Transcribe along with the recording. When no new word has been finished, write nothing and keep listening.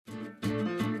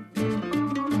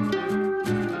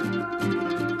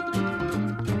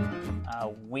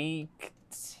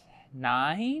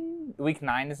9? Week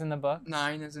 9 is in the book?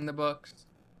 9 is in the books.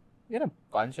 We had a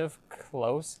bunch of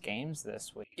close games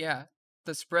this week. Yeah.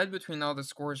 The spread between all the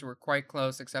scores were quite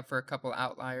close, except for a couple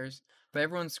outliers. But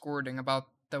everyone scored in about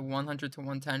the 100 to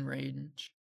 110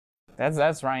 range.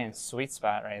 That's Ryan's sweet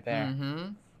spot right there.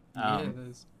 Mm-hmm. It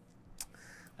is.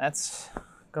 Let's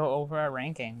go over our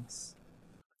rankings.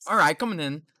 All right, coming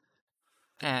in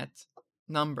at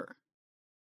number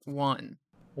 1.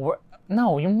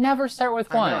 No, you never start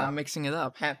with 1. I know, I'm mixing it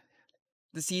up.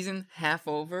 The season half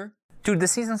over. Dude, the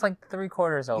season's like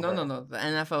 3/4 over. No. The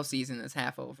NFL season is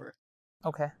half over.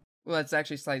 Okay. Well, it's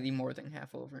actually slightly more than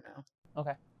half over now.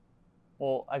 Okay.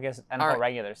 Well, I guess NFL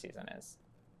regular season is.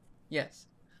 Yes.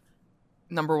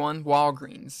 Number 1,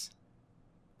 Walgreens.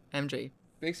 MJ,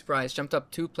 big surprise, jumped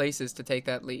up 2 places to take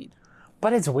that lead.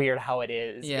 But it's weird how it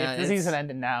is. Yeah, if the season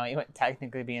ended now, he would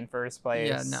technically be in first place.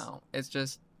 Yeah, no. It's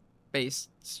just based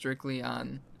strictly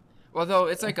on... Although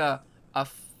it's like a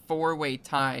 4-way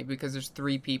tie because there's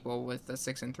 3 people with a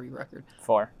 6-3 record.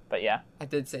 4, but yeah. I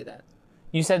did say that.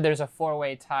 You said there's a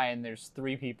 4-way tie and there's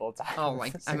 3 people tied. Oh,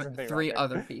 like I meant 3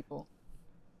 other people.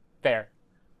 Fair.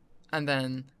 And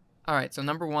then, all right, so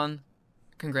number 1,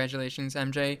 congratulations,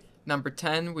 MJ. Number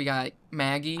 10, we got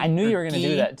Maggie. I knew you were going to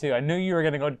do that, too. I knew you were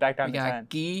going to go back down to 10. We got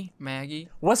Guy, Maggie.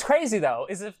 What's crazy, though,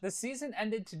 is if the season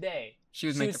ended today, she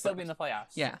would still be in the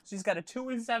playoffs. Yeah. She's got a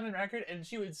 2-7 record, and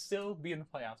she would still be in the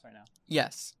playoffs right now.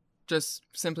 Yes. Just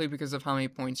simply because of how many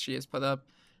points she has put up.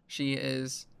 She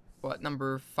is,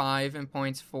 number 5 in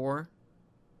points for?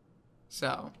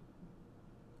 So.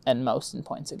 And most in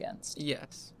points against.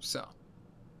 Yes. So,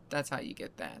 that's how you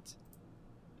get that.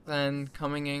 Then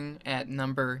coming in at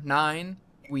number 9,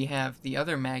 we have the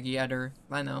other Maggie Etter,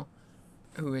 Leno,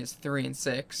 who is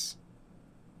 3-6.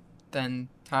 Then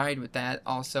tied with that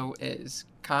also is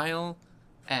Kyle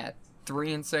at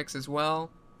 3-6 as well,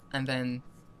 and then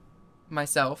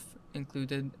myself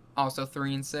included, also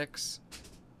 3-6.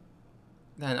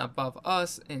 Then above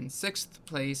us in 6th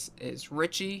place is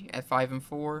Richie at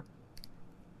 5-4.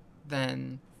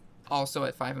 Then also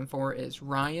at 5-4 is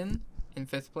Ryan in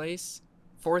 5th place.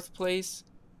 4th place,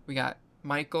 we got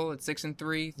Michael at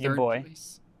 6-3. Your boy.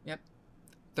 Place,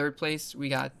 3rd place, we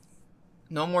got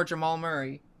no more Jamal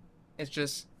Murray. It's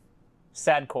just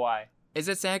sad Kawhi. Is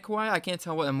it sad Kawhi? I can't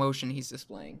tell what emotion he's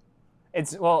displaying.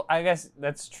 I guess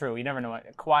that's true. You never know.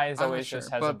 Kawhi is always just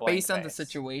has a blank But based on the face.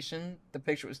 situation the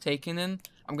picture was taken in,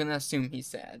 I'm gonna assume he's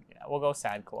sad. Yeah, we'll go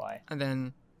sad Kawhi. And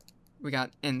then we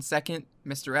got in 2nd,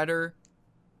 Mr. Etter.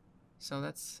 So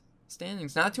that's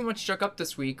standings. Not too much shook up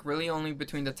this week. Really only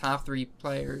between the top 3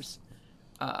 players.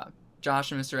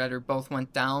 Josh and Mr. Etter both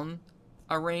went down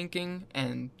a ranking,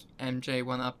 and MJ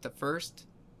went up to 1st.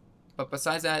 But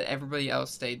besides that, everybody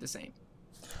else stayed the same.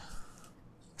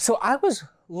 So I was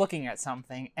looking at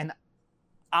something, and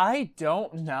I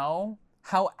don't know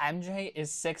how MJ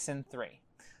is 6-3,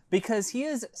 because he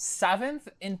is 7th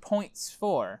in points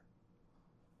for,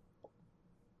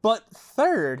 but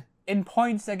 3rd in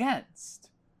points against,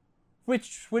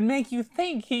 which would make you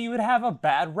think he would have a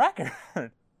bad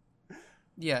record.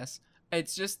 Yes,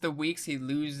 it's just the weeks he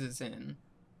loses in.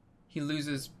 He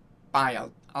loses by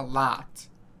a lot.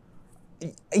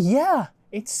 Yeah,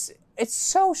 it's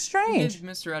so strange. Who did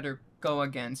Mr. Etter go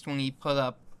against when he put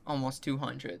up almost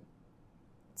 200?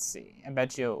 Let's see. I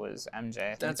bet you it was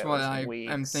MJ. That's what I'm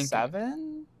thinking.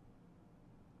 7?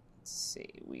 Let's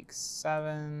see. Week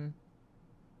 7.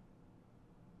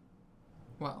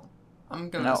 Well, I'm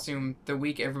going to assume the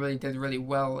week everybody did really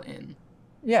well in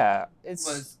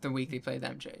was the week they played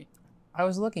MJ. I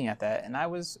was looking at that, and I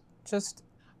was just...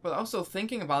 But also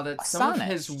thinking about it, astonished.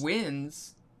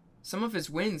 some of his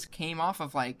wins came off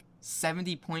of,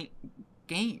 70-point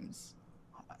games.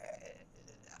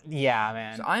 Yeah,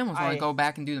 man. So I almost want to go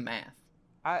back and do the math.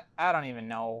 I don't even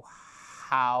know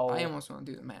how... I almost want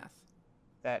to do the math.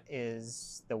 That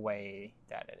is the way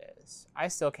that it is. I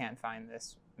still can't find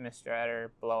this Mr. Etter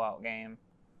blowout game.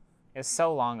 It's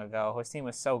so long ago. His team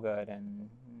was so good, and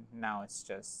now it's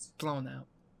just... blown out.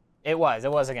 It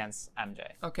was against MJ.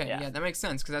 Okay, yeah that makes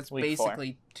sense, because that's Week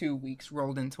basically 2 weeks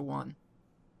rolled into one.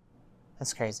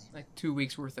 That's crazy. 2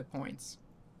 weeks worth of points.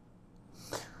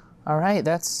 All right,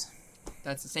 that's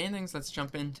the standings. Let's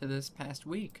jump into this past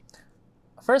week.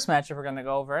 First matchup we're going to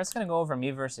go over, it's going to go over me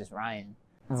versus Ryan.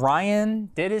 Ryan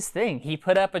did his thing. He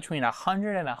put up between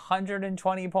 100 and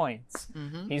 120 points.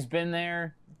 Mm-hmm. He's been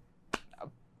there.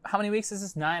 How many weeks is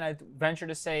this? 9? I venture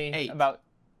to say 8. About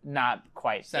not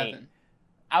quite 7. 8.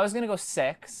 I was going to go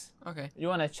 6. Okay. You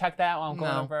want to check that while I'm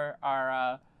going over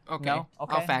our... Okay. No?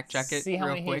 Okay. I'll fact check it See how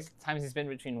real many quick. times he's been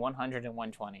between 100 and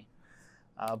 120.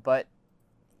 But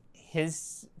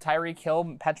his Tyreek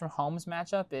Hill, Patrick Mahomes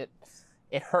matchup, it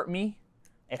hurt me.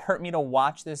 It hurt me to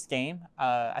watch this game.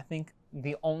 I think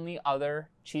the only other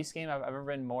Chiefs game I've ever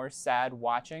been more sad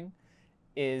watching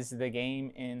is the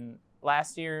game in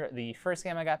last year. The first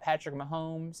game I got Patrick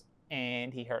Mahomes,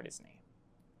 and he hurt his knee.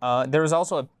 There was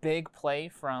also a big play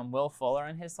from Will Fuller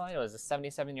on his side. It was a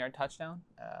 77-yard touchdown.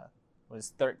 It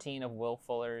was 13 of Will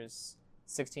Fuller's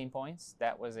 16 points.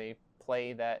 That was a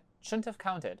play that shouldn't have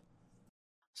counted.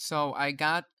 So I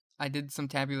did some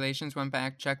tabulations, went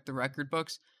back, checked the record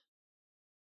books.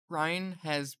 Ryan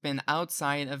has been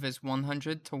outside of his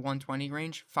 100 to 120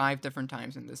 range 5 different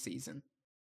times in this season.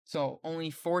 So only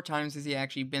 4 times has he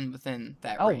actually been within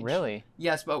that range. Oh, really?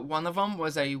 Yes, but one of them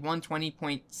was a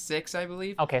 120.6, I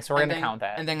believe. Okay, so we're going to count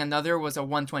that. And then another was a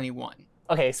 121.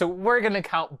 Okay, so we're going to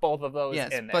count both of those in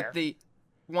there. Yes, but the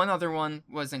one other one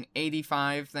was an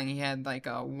 85, then he had like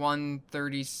a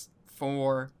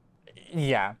 134.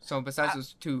 Yeah. So besides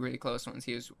those 2 really close ones,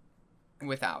 he was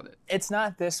without it. It's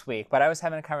not this week, but I was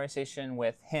having a conversation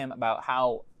with him about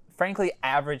how, frankly,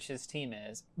 average his team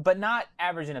is, but not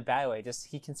average in a bad way. Just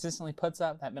he consistently puts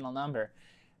up that middle number.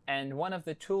 And one of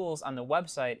the tools on the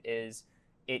website is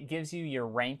it gives you your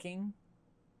ranking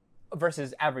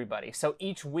versus everybody. So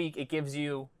each week it gives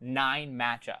you 9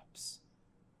 matchups.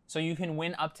 So you can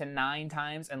win up to 9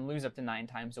 times and lose up to 9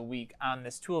 times a week on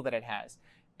this tool that it has.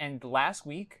 And last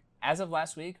week, as of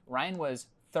last week, Ryan was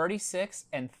 36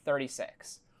 and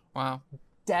 36. Wow.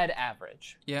 Dead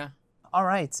average. Yeah. All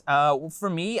right. For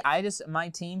me, my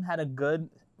team had a good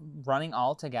running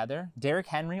all together. Derrick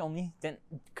Henry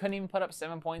couldn't even put up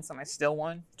 7 points, and I still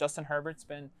won. Justin Herbert's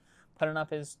been putting up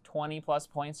his 20-plus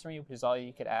points for me, which is all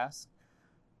you could ask.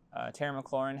 Terry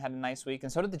McLaurin had a nice week,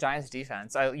 and so did the Giants'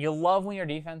 defense. You love when your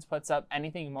defense puts up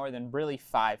anything more than really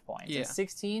 5 points. Yeah. And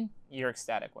 16, you're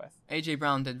ecstatic with. A.J.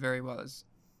 Brown did very well as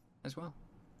well.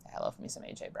 I love me some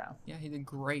A.J. Brown. Yeah, he did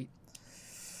great.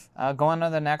 Going on to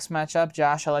the next matchup,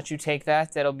 Josh, I'll let you take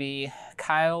that. That'll be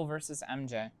Kyle versus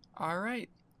MJ. All right.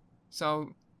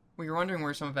 So we were wondering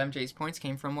where some of MJ's points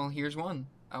came from. Well, here's one.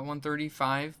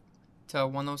 135 to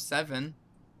 107.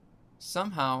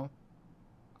 Somehow,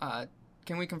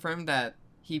 can we confirm that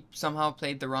he somehow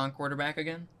played the wrong quarterback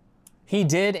again? He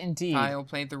did indeed. Kyle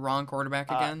played the wrong quarterback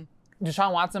again.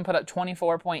 Deshaun Watson put up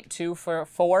 24.2 for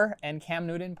 4, and Cam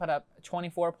Newton put up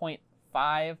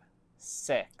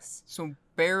 24.56. So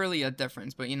barely a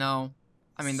difference, but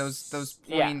those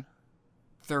Yeah.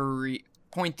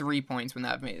 0.3 points would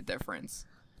not have made a difference.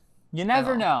 You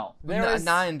never know.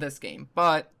 Not in this game,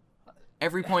 but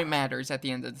every point matters at the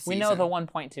end of the season. We know the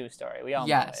 1.2 story. We all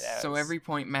know it. So every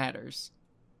point matters.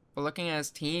 But looking at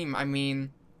his team,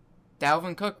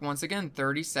 Dalvin Cook, once again,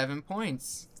 37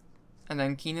 points. And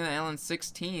then Keenan Allen,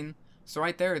 16. So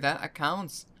right there, that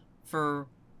accounts for,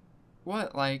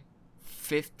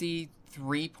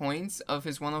 53 points of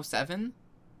his 107?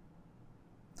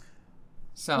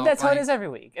 So that's how it is every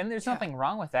week. And there's nothing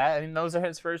wrong with that. Those are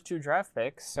his first 2 draft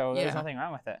picks, so there's nothing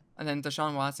wrong with it. And then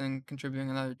Deshaun Watson contributing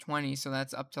another 20, so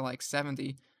that's up to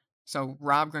 70. So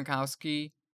Rob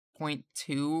Gronkowski,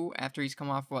 0.2 after he's come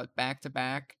off,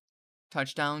 back-to-back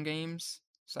touchdown games.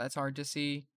 So that's hard to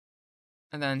see.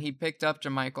 And then he picked up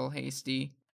JaMychal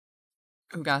Hasty,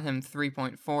 who got him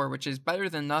 3.4, which is better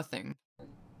than nothing.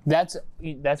 That's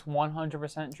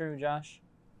 100% true, Josh.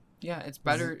 Yeah, it's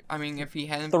better. If he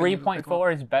hadn't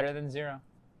 3.4 is better than 0.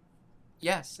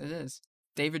 Yes, it is.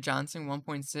 David Johnson,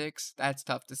 1.6. That's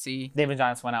tough to see. David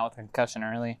Johnson went out with a concussion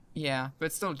early. Yeah,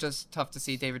 but still just tough to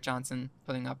see David Johnson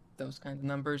putting up those kind of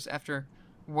numbers after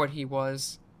what he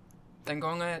was. Then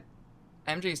going at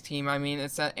MJ's team,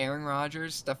 it's that Aaron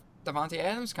Rodgers, Davante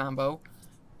Adams combo,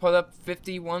 put up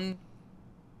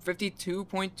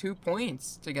 52.2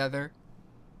 points together.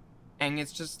 And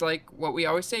it's just like what we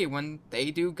always say, when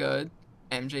they do good,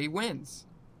 MJ wins.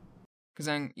 Because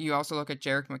then you also look at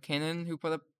Jerick McKinnon, who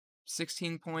put up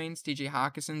 16 points. DJ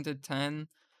Hawkinson did 10.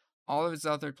 All of his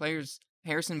other players,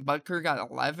 Harrison Butker got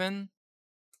 11.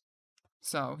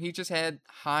 So he just had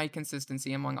high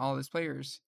consistency among all his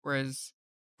players. Whereas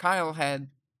Kyle had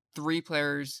 3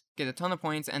 players get a ton of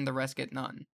points and the rest get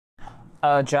none.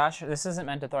 Josh, this isn't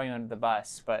meant to throw you under the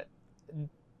bus, but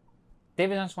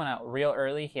David Johnson went out real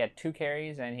early. He had 2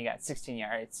 carries and he got 16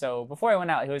 yards. So before he went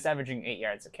out, he was averaging 8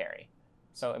 yards a carry.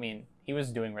 So, he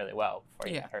was doing really well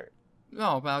before he got hurt.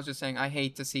 No, but I was just saying I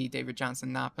hate to see David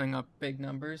Johnson not putting up big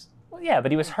numbers. Well, yeah,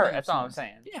 but he was hurt. That's all I'm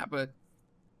saying. Yeah, but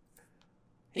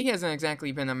he hasn't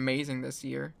exactly been amazing this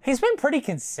year. He's been pretty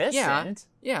consistent.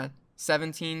 Yeah.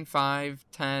 17, 5,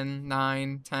 10,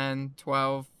 9, 10,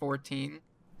 12, 14.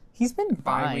 He's been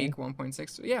Bye fine. week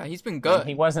 1.6. Yeah, he's been I mean, good.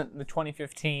 he wasn't the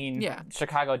 2015 Yeah.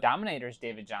 Chicago Dominators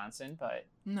David Johnson, but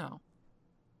No.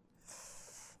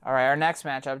 all right, our next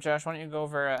matchup, Josh. Why don't you go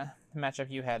over a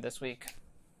matchup you had this week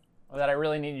that I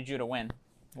really needed you to win?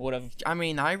 Would have. I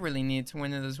mean, I really needed to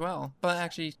win it as well, but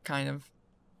actually, kind of.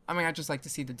 I mean, I just like to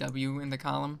see the W in the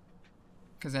column,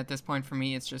 because at this point for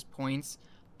me, it's just points.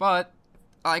 But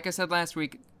like I said last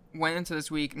week, went into this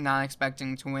week not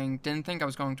expecting to win. Didn't think I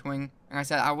was going to win, and I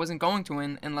said I wasn't going to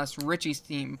win unless Richie's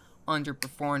team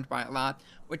underperformed by a lot.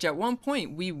 Which at one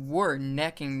point we were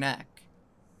neck and neck,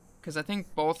 because I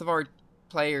think both of our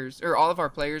players or all of our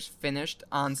players finished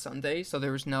on Sunday, so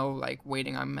there was no like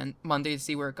waiting on Monday to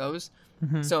see where it goes.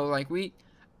 Mm-hmm. So like we,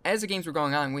 as the games were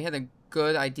going on, we had a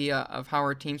good idea of how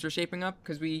our teams were shaping up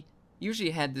because we usually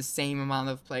had the same amount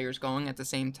of players going at the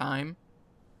same time.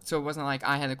 So it wasn't like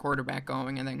I had a quarterback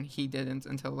going and then he didn't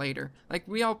until later. Like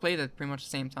we all played at pretty much the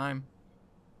same time.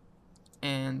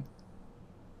 And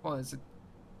what is it?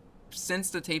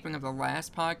 Since the taping of the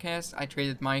last podcast, I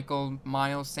traded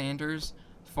Miles Sanders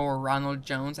for Ronald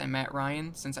Jones and Matt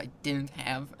Ryan since I didn't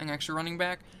have an extra running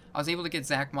back. I was able to get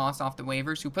Zach Moss off the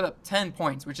waivers, who put up 10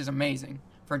 points, which is amazing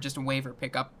for just a waiver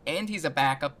pickup. And he's a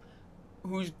backup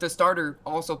who's the starter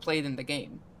also played in the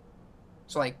game.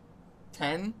 So, like,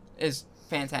 10 is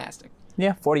fantastic.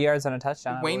 Yeah, 40 yards on a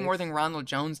touchdown. Way more than Ronald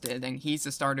Jones did, and he's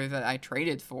the starter that I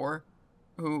traded for,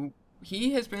 who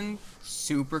he has been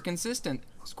super consistent,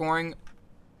 scoring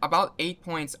about 8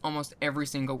 points almost every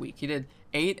single week. He did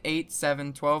 8, 8,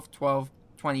 7, 12, 12,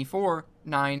 24,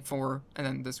 9, 4, and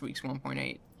then this week's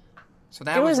 1.8. So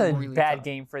that was a really bad tough.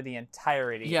 game for the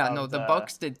entirety. Yeah, of no, the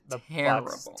Bucks did the terrible.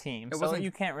 Bucks team. It So wasn't.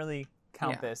 you can't really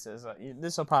count Yeah. this as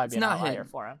this will probably be an not outlier him.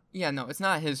 for him. Yeah, no, it's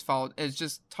not his fault. It's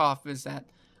just tough. Is that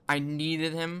I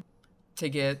needed him to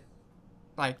get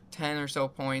like 10 or so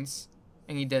points,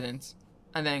 and he didn't.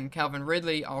 And then Calvin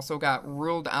Ridley also got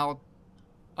ruled out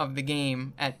of the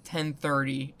game at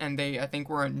 10:30, and I think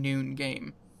were a noon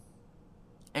game.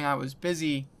 And I was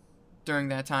busy during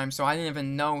that time, so I didn't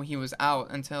even know he was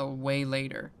out until way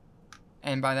later.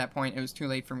 And by that point, it was too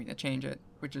late for me to change it,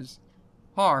 which is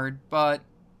hard, but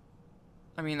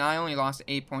I mean, I only lost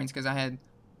 8 points because I had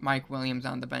Mike Williams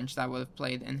on the bench that would have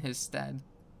played in his stead,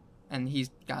 and he's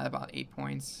got about 8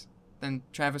 points. Then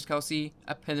Travis Kelce,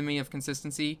 epitome of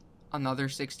consistency, another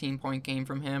 16-point game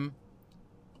from him.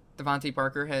 Devontae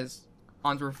Parker has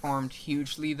underperformed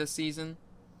hugely this season,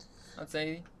 I'd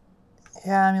say.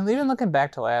 Yeah, I mean, even looking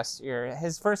back to last year,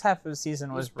 his first half of the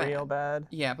season was bad. real bad.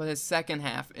 Yeah, but his second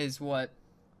half is what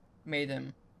made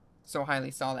him so highly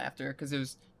sought after,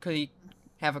 because could he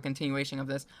have a continuation of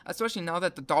this, especially now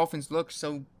that the Dolphins look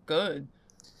so good.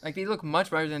 Like, they look much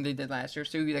better than they did last year,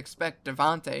 so you'd expect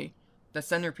Devontae, the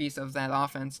centerpiece of that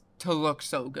offense, to look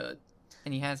so good,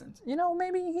 and he hasn't. You know,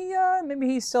 maybe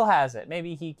he still has it.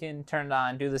 Maybe he can turn it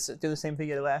on, do the same thing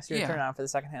he did last year, Yeah. turn it on for the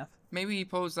second half. Maybe he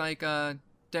posed like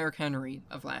Derrick Henry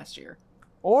of last year.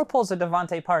 Or pulls a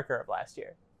Devontae Parker of last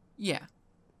year. Yeah.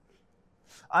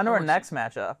 On to our Or- next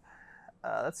matchup.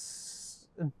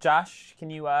 Josh, can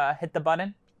you hit the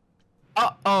button?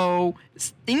 Uh-oh,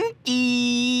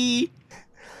 stinky!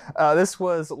 This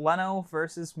was Leno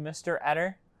versus Mr.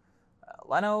 Etter.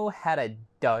 Leno had a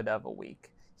dud of a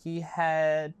week. He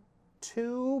had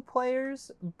 2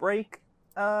 players break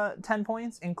 10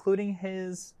 points, including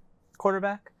his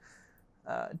quarterback.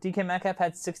 DK Metcalf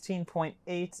had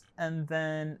 16.8, and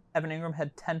then Evan Ingram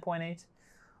had 10.8.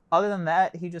 Other than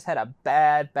that, he just had a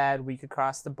bad week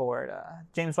across the board.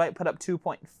 James White put up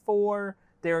 2.4.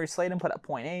 Darius Slayton put up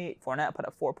 0.8. Fournette put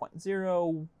up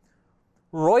 4.0.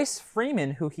 Royce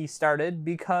Freeman, who he started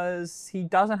because he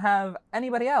doesn't have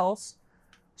anybody else,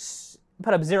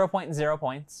 put up 0.0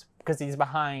 points because he's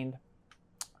behind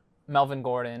Melvin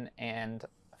Gordon and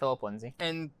Phillip Lindsay.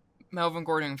 And Melvin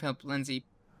Gordon and Phillip Lindsay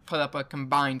put up a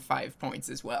combined 5 points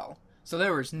as well. So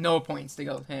there was no points to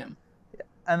go with him.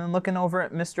 And then looking over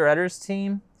at Mr. Etter's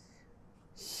team,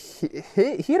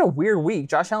 he had a weird week.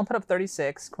 Josh Allen put up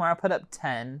 36. Kamara put up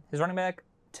 10. His running back,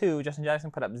 2. Justin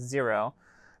Jackson put up 0.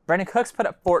 Brandon Cooks put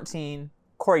up 14.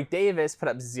 Corey Davis put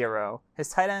up 0. His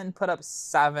tight end put up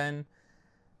 7.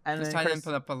 And His then tight Curtis, end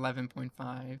put up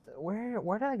 11.5.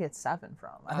 where did I get 7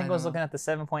 from? I think I I was don't looking at the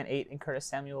 7.8 and Curtis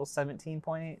Samuel's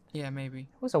 17.8. Yeah, maybe.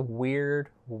 It was a weird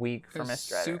week It for was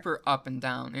Mr. Etter. super up and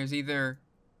down. It was either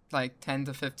like 10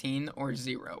 to 15 or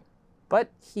 0.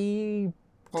 But he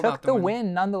Pulled took out the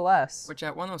win nonetheless. Which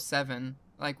at 107,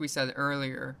 like we said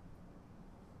earlier,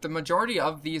 the majority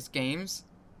of these games,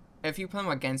 if you put them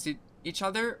against each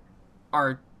other,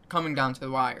 are coming down to the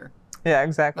wire. Yeah,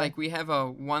 exactly. Like we have a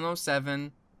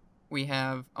 107, we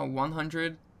have a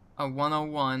 100, a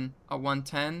 101, a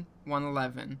 110,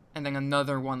 111, and then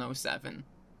another 107.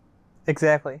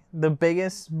 Exactly. The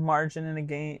biggest margin in a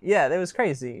game. Yeah, that was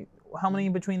crazy. How many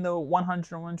between the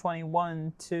 100 and 120?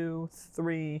 1, 2,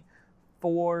 3,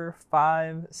 4,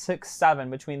 5, 6, 7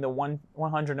 between the 100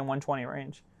 and 120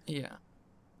 range. Yeah.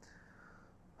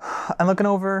 I'm looking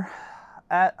over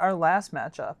at our last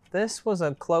matchup. This was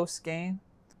a close game.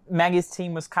 Maggie's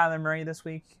team was Kyler Murray this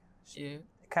week. Yeah.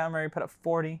 Kyler Murray put up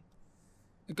 40.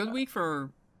 A good week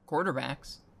for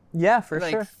quarterbacks. Yeah, for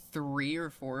like sure. 3 or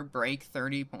 4 break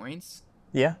 30 points.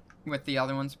 Yeah. With the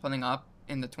other ones putting up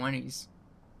in the 20s.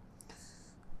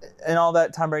 And all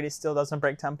that, Tom Brady still doesn't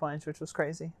break 10 points, which was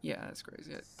crazy. Yeah, that's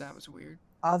crazy. That was weird.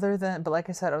 But like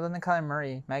I said, other than Kyler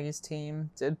Murray, Maggie's team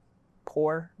did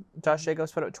poor. Josh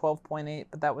Jacobs put up 12.8,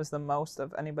 but that was the most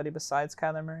of anybody besides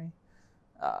Kyler Murray.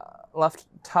 Left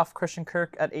tough Christian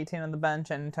Kirk at 18 on the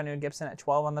bench and Antonio Gibson at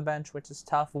 12 on the bench, which is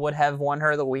tough. Would have won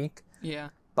her the week. Yeah.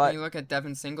 But when you look at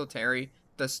Devin Singletary,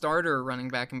 the starter running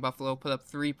back in Buffalo put up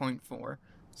 3.4.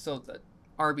 So the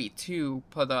RB2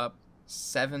 put up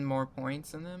 7 more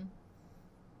points than him.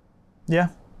 Yeah.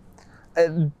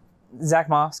 Zach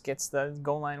Moss gets the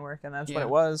goal line work, and that's what it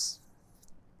was.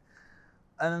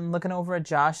 And then looking over at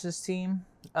Josh's team.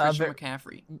 Christian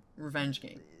McCaffrey. Revenge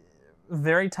game.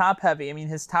 Very top heavy. I mean,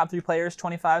 his top 3 players,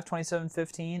 25, 27,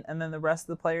 15. And then the rest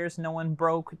of the players, no one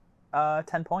broke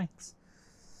 10 points.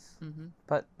 Mm-hmm.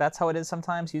 But that's how it is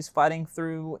sometimes. He's fighting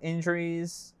through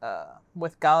injuries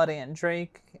with Galladay and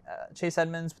Drake. Chase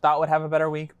Edmonds thought would have a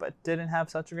better week, but didn't have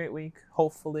such a great week.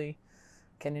 Hopefully,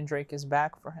 Kenyon Drake is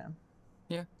back for him.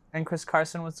 Yeah. And Chris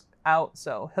Carson was out,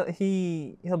 so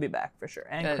he'll be back for sure.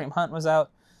 And Kareem Hunt was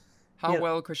out. How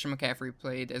well Christian McCaffrey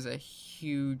played is a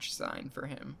huge sign for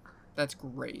him. That's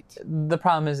great. The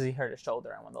problem is he hurt his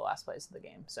shoulder on one of the last plays of the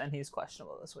game, and he's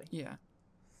questionable this week. Yeah.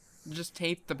 Just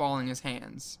tape the ball in his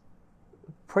hands.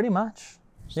 Pretty much.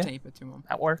 Just tape it to him.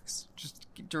 That works. Just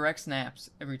direct snaps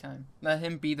every time. Let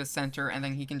him be the center, and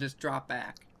then he can just drop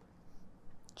back.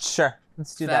 Sure.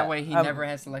 Let's do that. That way he never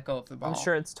has to let go of the ball. I'm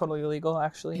sure it's totally illegal,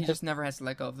 actually. He just never has to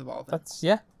let go of the ball.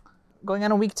 Then. Going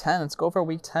on to week 10. Let's go over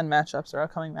week 10 matchups, our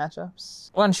upcoming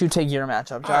matchups. Why don't you take your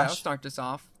matchup, Josh? All right, I'll start this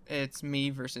off. It's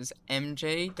me versus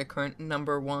MJ, the current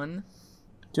number 1.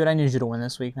 Dude, I need you to win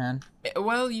this week, man.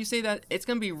 Well, you say that it's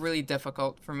going to be really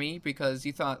difficult for me because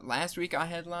you thought last week I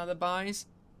had a lot of buys.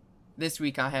 This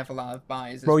week I have a lot of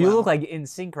buys. Bro, you look like in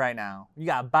sync right now. You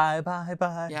got bye.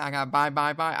 Yeah, I got bye.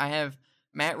 I have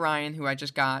Matt Ryan, who I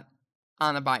just got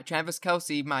on a buy. Travis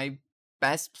Kelce, my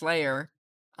best player,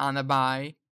 on a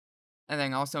buy. And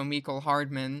then also Mecole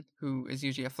Hardman, who is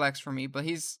usually a flex for me, but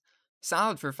he's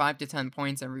solid for 5 to 10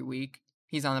 points every week.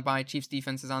 He's on a buy. Chiefs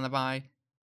defense is on a buy.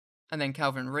 And then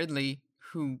Calvin Ridley,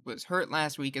 who was hurt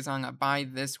last week, is on a bye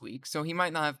this week. So he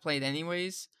might not have played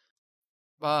anyways.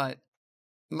 But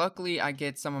luckily, I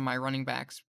get some of my running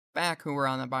backs back who were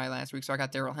on a bye last week. So I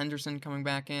got Darrell Henderson coming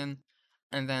back in.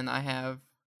 And then I have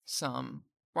some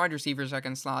wide receivers I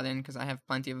can slot in because I have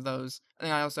plenty of those. And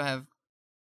then I also have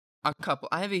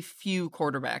I have a few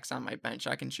quarterbacks on my bench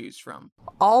I can choose from.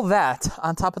 All that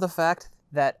on top of the fact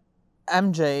that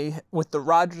MJ with the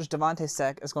Rodgers Devontae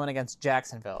stack is going against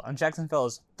Jacksonville. And Jacksonville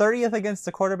is 30th against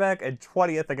the quarterback and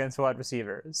 20th against wide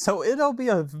receiver. So it'll be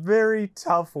a very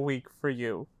tough week for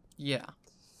you. Yeah.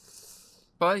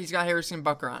 But he's got Harrison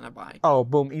Butker on a bye. Oh,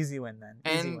 boom. Easy win then.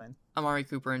 Easy win. Amari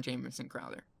Cooper and Jamison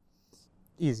Crowder.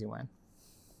 Easy win.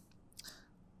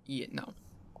 Yeah, no.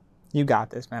 You got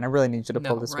this, man. I really need you to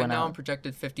pull this win out. Right now I'm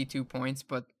projected 52 points,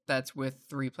 but that's with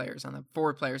 4 players on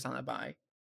a bye.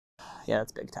 Yeah,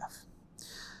 that's big tough.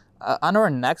 On to our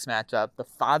next matchup, the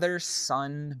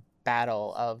father-son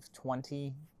battle of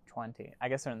 2020. I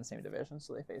guess they're in the same division,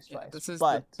 so they face twice. This is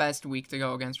the best week to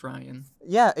go against Ryan.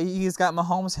 Yeah, he's got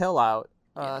Mahomes Hill out.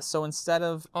 So instead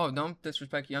of... Oh, don't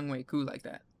disrespect Younghoe Koo like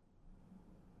that.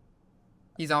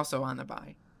 He's also on the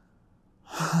bye.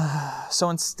 So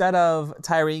instead of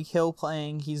Tyreek Hill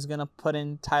playing, he's going to put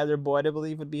in Tyler Boyd, I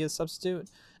believe, would be his substitute.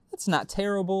 It's not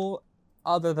terrible,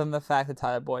 other than the fact that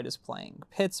Tyler Boyd is playing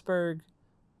Pittsburgh,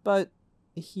 but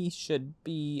he should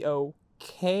be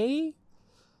okay.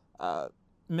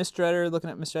 Mr. Eder, looking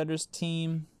at Mr. Eder's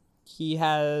team, he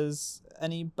has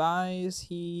any buys?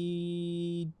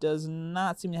 He does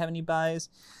not seem to have any buys.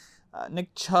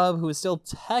 Nick Chubb, who is still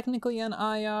technically on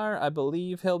IR, I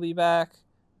believe he'll be back.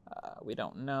 We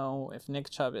don't know if Nick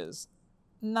Chubb is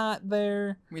not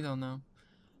there. We don't know.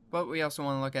 But we also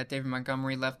want to look at David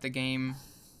Montgomery left the game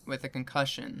with a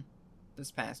concussion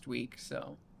this past week,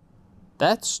 so...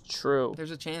 That's true.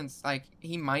 There's a chance,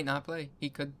 he might not play. He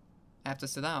could have to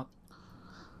sit out.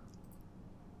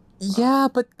 Yeah,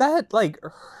 but that like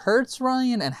hurts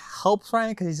Ryan and helps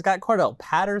Ryan because he's got Cordell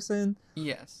Patterson.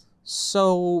 Yes.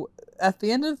 So at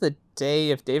the end of the day,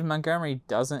 if Dave Montgomery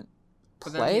doesn't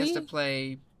But then he has to play,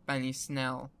 play Benny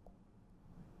Snell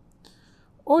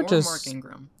or or Mark just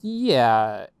Ingram.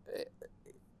 yeah,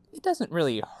 it doesn't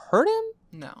really hurt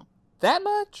him No. that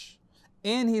much.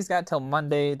 And he's got till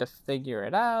Monday to figure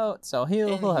it out, so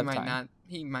he'll And he have might time. not.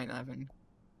 He might not even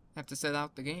have to sit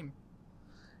out the game.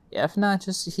 Yeah, if not,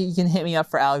 just he can hit me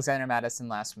up for Alexander Madison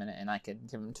last minute, and I could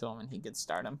give him to him, and he could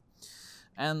start him.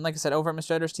 And like I said, over at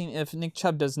Mr. Edder's team, if Nick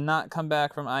Chubb does not come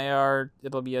back from IR,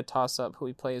 it'll be a toss-up who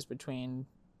he plays between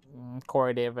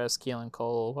Corey Davis, Keelan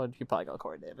Cole. Well, you probably go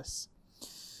Corey Davis.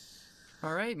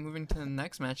 All right, moving to the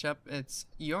next matchup. It's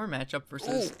your matchup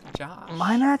versus Josh.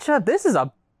 My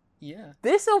matchup. Yeah.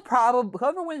 This will probably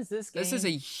whoever wins this game. This is a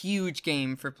huge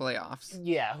game for playoffs.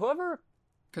 Yeah, whoever.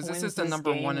 Because this is the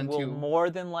number 1 and 2. Will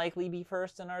more than likely be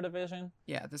first in our division.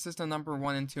 Yeah, this is the number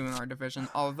 1 and 2 in our division.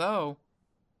 Although,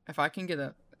 if I get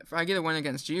a win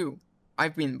against you,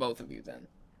 I've beaten both of you then.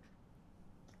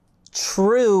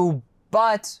 True,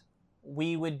 but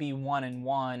we would be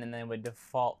 1-1, and then would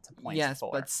default to points. Yes,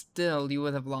 4. but still, you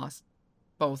would have lost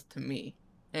both to me.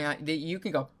 And you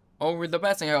can go, oh, we're the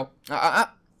best, and I go,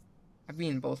 I've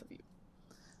beaten both of you.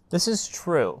 This is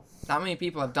true. Not many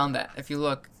people have done that. If you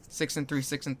look, 6-3,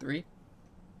 6-3.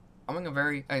 I'm in a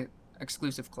very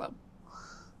exclusive club.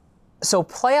 So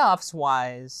playoffs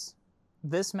wise,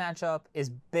 this matchup is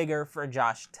bigger for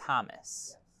Josh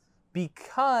Thomas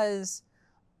because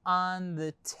on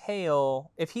the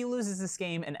tail, if he loses this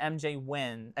game and MJ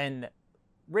wins and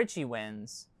Richie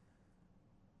wins,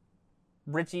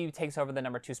 Richie takes over the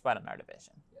number 2 spot in our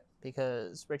division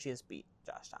because Richie has beat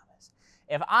Josh Thomas.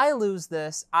 If I lose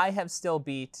this, I have still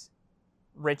beat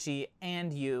Richie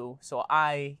and you, so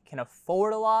I can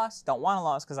afford a loss. Don't want a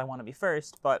loss because I want to be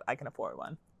first, but I can afford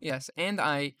one. Yes, and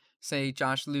I say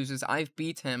Josh loses, I've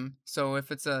beat him. So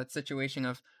if it's a situation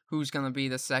of who's going to be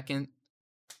the second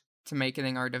to make it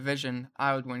in our division,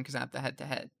 I would win because I have the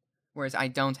head-to-head. Whereas I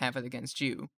don't have it against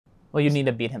you. Well, you need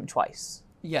to beat him twice.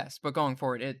 Yes, but going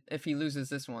forward, if he loses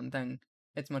this one, then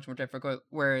it's much more difficult.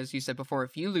 Whereas you said before,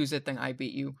 if you lose it, then I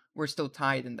beat you. We're still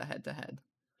tied in the head-to-head.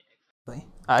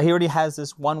 He already has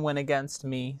this one win against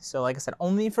me. So like I said,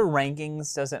 only for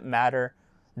rankings doesn't matter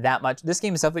that much. This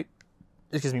game is definitely,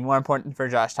 more important for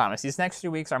Josh Thomas. These next 3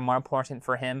 weeks are more important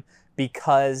for him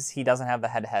because he doesn't have the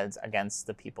head-to-heads against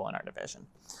the people in our division.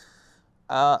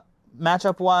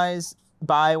 Matchup-wise,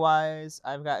 bye-wise,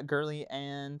 I've got Gurley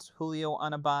and Julio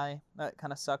on a bye. That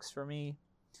kind of sucks for me.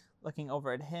 Looking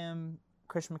over at him,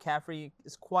 Christian McCaffrey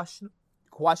is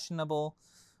questionable.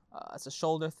 It's a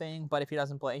shoulder thing, but if he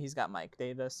doesn't play, he's got Mike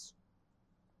Davis.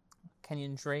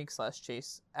 Kenyon Drake /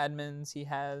 Chase Edmonds he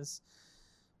has.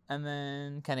 And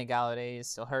then Kenny Galladay is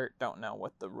still hurt. Don't know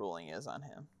what the ruling is on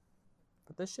him.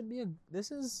 But this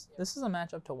is a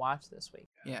matchup to watch this week.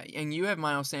 Yeah, and you have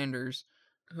Miles Sanders,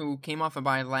 who came off a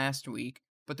bye last week,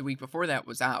 but the week before that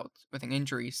was out with an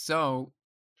injury, so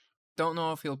don't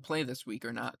know if he'll play this week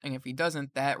or not. And if he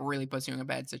doesn't, that really puts you in a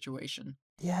bad situation.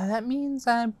 Yeah, that means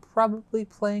I'm probably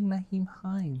playing Nyheim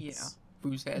Hines. Yeah,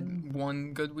 who's had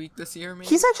one good week this year, maybe?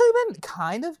 He's actually been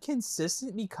kind of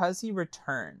consistent because he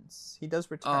returns. He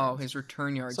does return. Oh, his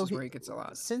return yards is where he gets a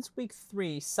lot. Since week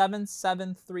 3, 7,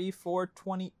 7, 3, 4,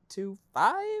 22,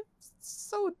 5?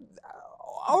 So,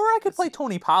 or I could play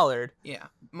Tony Pollard. Yeah,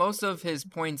 most of his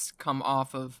points come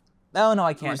off of Oh, no,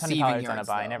 I can't. Tony receiving Pollard's on a yards,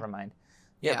 bye. though. Never mind.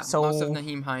 Yeah, Yep, so most of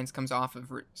Nyheim Hines comes off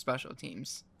of special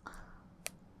teams.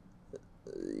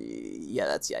 yeah,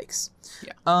 that's yikes.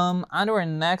 Yeah. On to our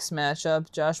next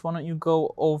matchup. Josh, why don't you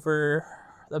go over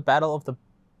the battle of the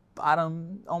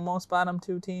almost bottom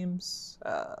 2 teams?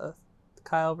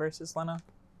 Kyle versus Leno.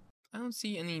 I don't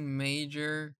see any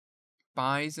major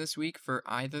buys this week for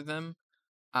either of them.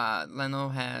 Leno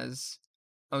has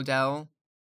Odell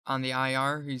on the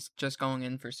IR. He's just going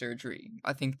in for surgery,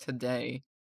 I think today.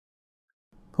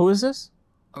 Who is this?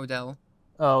 Odell.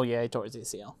 Oh, yeah, he tore his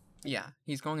ACL. Yeah,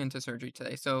 he's going into surgery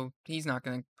today, so he's not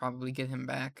going to probably get him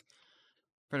back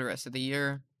for the rest of the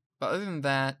year. But other than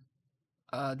that,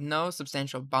 no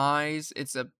substantial buys.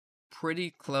 It's a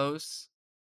pretty close,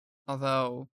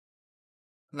 although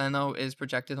Leno is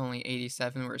projected only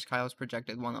 87, whereas Kyle's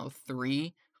projected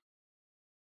 103.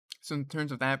 So in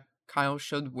terms of that, Kyle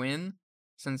should win,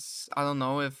 since I don't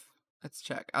know if... Let's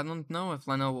check. I don't know if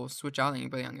Leno will switch out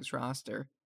anybody on his roster.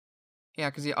 Yeah,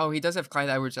 because he does have Clyde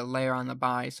Edwards-Helaire on the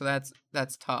bye, so that's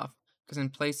tough. Because in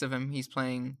place of him, he's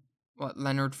playing,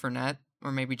 Leonard Fournette,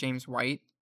 or maybe James White.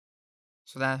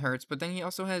 So that hurts. But then he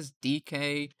also has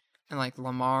DK, and like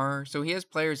Lamar. So he has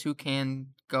players who can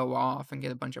go off and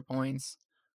get a bunch of points.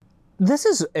 This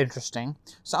is interesting.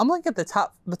 So I'm looking at the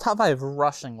top 5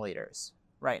 rushing leaders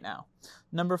right now.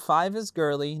 Number 5 is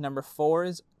Gurley. Number 4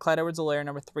 is Clyde Edwards-Helaire.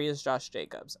 Number 3 is Josh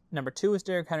Jacobs. Number 2 is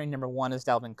Derrick Henry. Number 1 is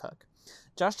Dalvin Cook.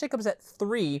 Josh Jacobs at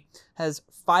 3 has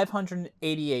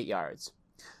 588 yards.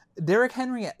 Derrick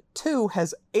Henry at 2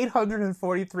 has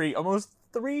 843, almost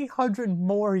 300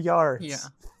 more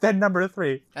yards than number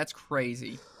 3. That's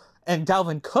crazy. And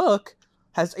Dalvin Cook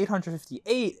has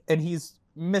 858, and he's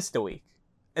missed a week,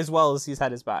 as well as he's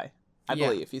had his bye. I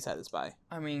believe he's had his bye.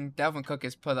 I mean, Dalvin Cook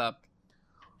has put up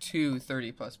 2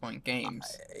 30-plus point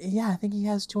games. I think he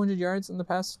has 200 yards in the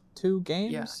past 2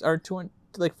 games, or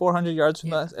 400 yards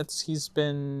from that. He's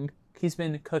been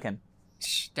cooking.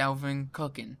 Dalvin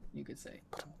cooking, you could say.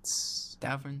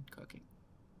 Dalvin cooking.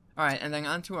 All right, and then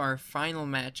on to our final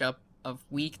matchup of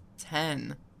Week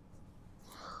 10.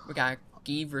 We got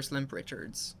Guy versus Limp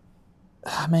Richards.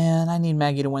 Man, I need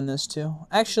Maggie to win this too.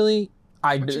 Actually,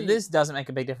 this doesn't make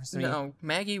a big difference to me. No,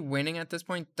 Maggie winning at this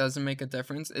point doesn't make a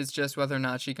difference. It's just whether or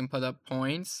not she can put up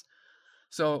points.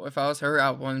 So if I was her,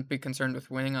 I wouldn't be concerned with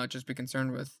winning. I would just be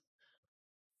concerned with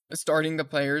starting the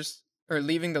players or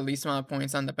leaving the least amount of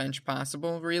points on the bench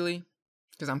possible, really.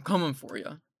 Because I'm coming for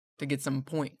you to get some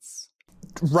points.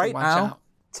 Right now,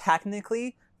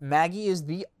 technically, Maggie is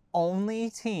the only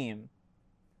team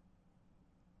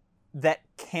that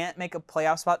can't make a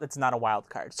playoff spot that's not a wild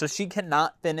card. So she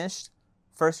cannot finish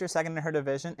first or second in her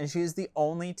division, and she is the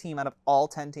only team out of all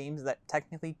 10 teams that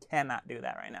technically cannot do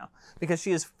that right now. Because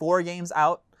she is 4 games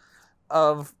out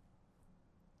of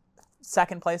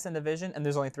second place in division, and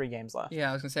there's only 3 games left.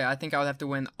 Yeah, I was going to say, I think I would have to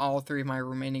win all 3 of my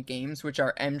remaining games, which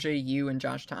are MJU and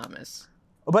Josh Thomas.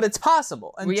 But it's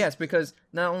possible. And well, yes, because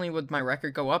not only would my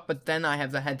record go up, but then I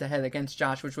have the head-to-head against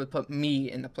Josh, which would put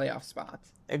me in the playoff spot.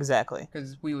 Exactly.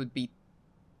 Because we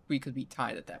could be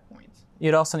tied at that point.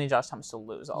 You'd also need Josh Thomas to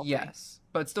lose all 3. Yes,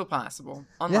 but still possible.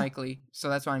 Unlikely, so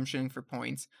that's why I'm shooting for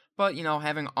points. But,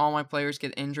 having all my players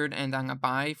get injured and on a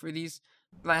bye for these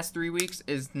last 3 weeks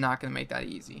is not going to make that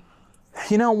easy.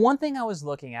 One thing I was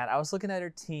looking at her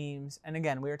teams, and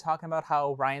again, we were talking about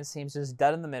how Ryan's team's just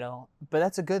dead in the middle, but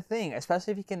that's a good thing,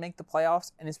 especially if he can make the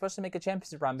playoffs and especially make a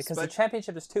championship run, because the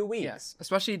championship is 2 weeks. Yes,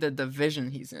 especially the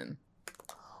division he's in.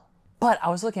 But I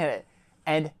was looking at it,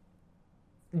 and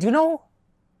do you know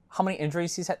how many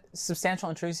injuries he's had, substantial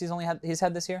injuries he's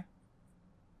had this year?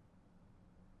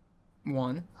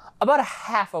 1. About a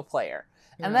half a player.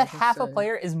 Yeah, and that half a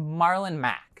player is Marlon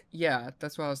Mack. Yeah,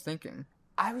 that's what I was thinking.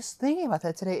 I was thinking about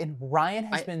that today, and Ryan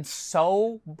has been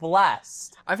so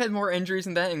blessed. I've had more injuries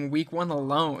than that in week 1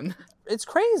 alone. It's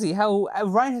crazy how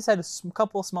Ryan has had a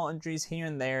couple small injuries here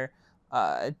and there.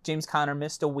 James Conner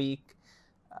missed a week.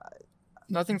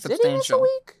 Nothing substantial. Did he miss a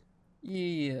week?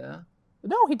 Yeah.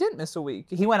 No, he didn't miss a week.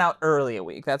 He went out early a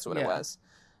week. That's what it was.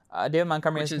 David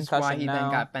Montgomery has concussion now. Which is why he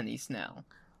then got Benny Snell.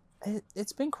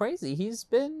 It's been crazy. He's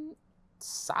been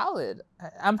solid.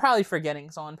 I'm probably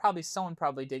forgetting someone. Someone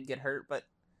probably did get hurt, but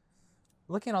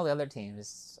looking at all the other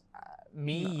teams,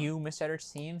 you, Mr.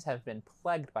 Edwards' teams have been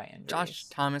plagued by injuries. Josh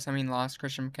Thomas, lost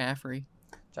Christian McCaffrey.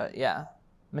 Yeah.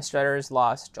 Mr. Edwards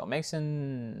lost Joe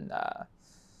Mixon,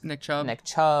 Nick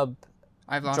Chubb.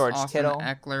 I've lost George Austin Kittle.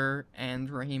 Eckler and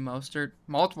Raheem Mostert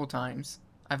multiple times.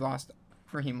 I've lost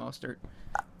Raheem Mostert.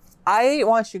 I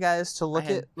want you guys to look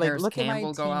at Campbell at my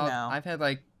team out. now. I've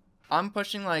had I'm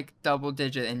pushing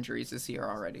double-digit injuries this year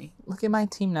already. Look at my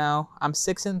team now. I'm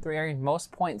 6-3,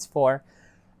 most points for.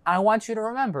 I want you to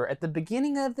remember at the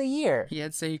beginning of the year, he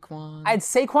had Saquon. I had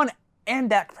Saquon and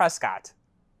Dak Prescott.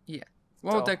 Yeah.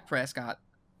 Well, Dak Prescott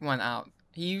went out.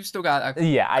 You still got a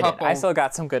I did. I still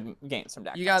got some good games from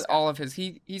Dak. You got all of his.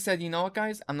 He said, you know what,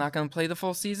 guys? I'm not going to play the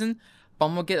full season, but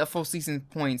I'm going to get a full season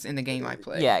points in the game I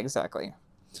play. Yeah, exactly.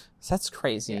 So that's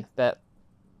crazy.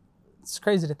 It's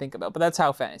crazy to think about, but that's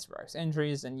how fantasy works.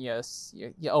 Injuries, and yes,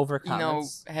 you overcome.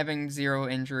 Having 0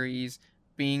 injuries,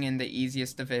 being in the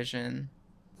easiest division.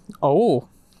 Oh,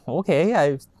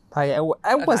 okay. I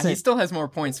wasn't. He still has more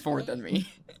points for than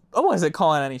me. I wasn't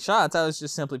calling any shots. I was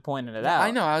just simply pointing it out.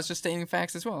 I know. I was just stating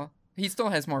facts as well. He still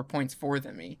has more points for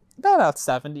than me. About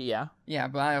 70, yeah. Yeah,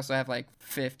 but I also have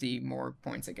 50 more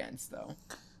points against, though.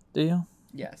 Do you?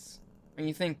 Yes. And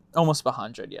you think almost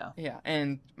 100, yeah. Yeah,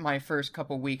 and my first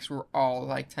couple weeks were all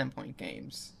 10-point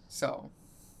games. So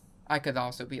I could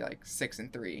also be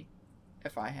 6-3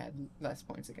 if I had less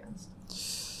points against.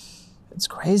 It's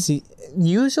crazy.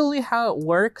 Usually how it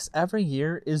works every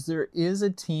year is there is a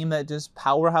team that just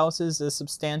powerhouses as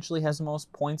substantially has the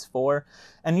most points for,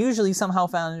 and usually somehow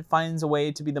finds a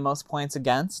way to be the most points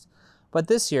against. But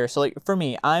this year, so like for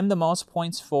me, I'm the most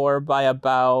points for by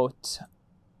about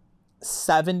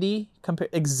 70,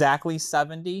 exactly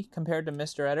 70 compared to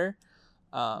Mr. Eder.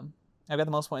 I've got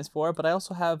the most points for, but I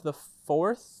also have the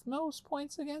fourth most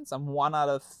points against. I'm one out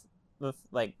of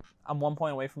I'm 1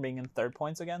 point away from being in third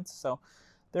points against. So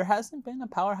there hasn't been a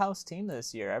powerhouse team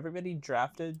this year. Everybody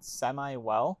drafted semi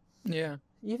well. Yeah.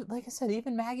 Even like I said,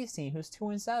 even Maggie's team, who's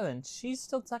 2-7, she's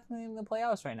still technically in the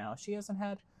playoffs right now. She hasn't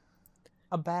had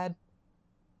a bad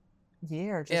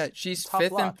year. Yeah, she's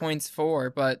fifth in points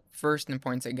for, but first in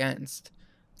points against.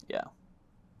 Yeah.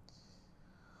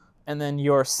 And then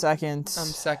your second. I'm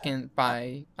second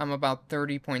I'm about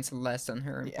 30 points less than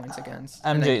her in points against.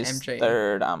 MJ's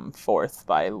third. I'm fourth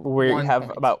by. We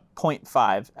have about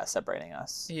 0.5 separating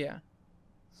us. Yeah.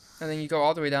 And then you go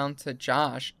all the way down to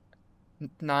Josh,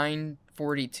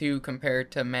 942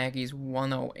 compared to Maggie's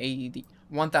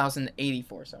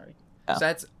 1084. Sorry. Yeah. So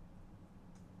that's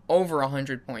over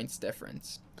 100 points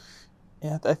difference.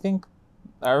 Yeah, I think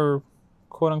our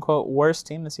quote-unquote worst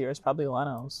team this year is probably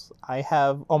Leno's. I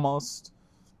have almost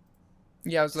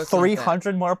I was looking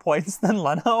 300 more points than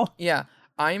Leno. Yeah,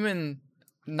 I'm in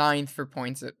 9th for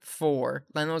points at 4.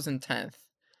 Leno's in 10th.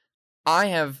 I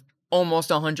have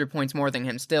almost 100 points more than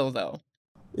him still, though.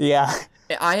 Yeah.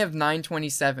 I have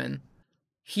 927.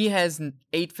 He has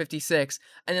 856.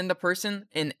 And then the person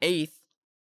in 8th,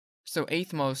 so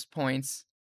 8th most points,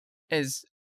 is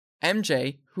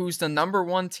MJ, who's the number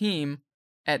 1 team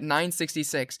at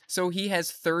 966. So he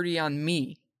has 30 on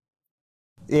me.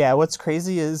 Yeah, what's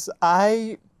crazy is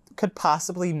I could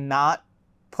possibly not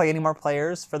play any more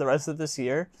players for the rest of this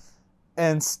year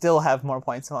and still have more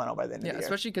points than Leno by the end of the year. Yeah,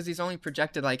 especially because he's only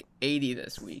projected like 80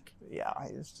 this week. Yeah,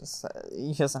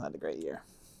 he hasn't had a great year.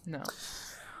 No.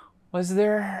 Was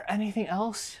there anything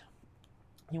else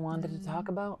you wanted to talk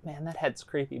about? Man, that head's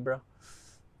creepy, bro.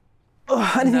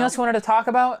 Anything else you wanted to talk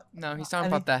about? No, he's talking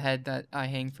about the head that I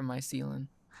hang from my ceiling.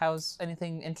 How's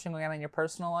anything interesting going on in your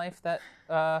personal life that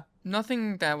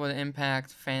Nothing that would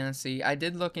impact fantasy. I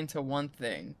did look into one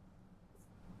thing.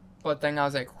 But then I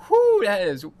was like, whew, that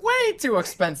is way too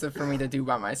expensive for me to do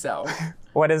by myself.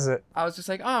 What is it? I was just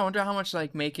like, oh, I wonder how much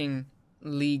like making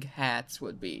league hats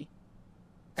would be.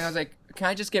 And I was like, can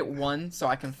I just get one so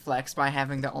I can flex by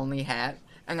having the only hat?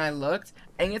 And I looked,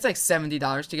 and it's like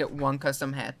 $70 to get one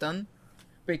custom hat done.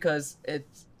 Because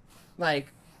it's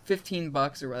like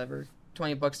 $15 or whatever,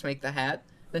 $20 to make the hat.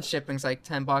 Then shipping's like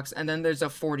 $10, and then there's a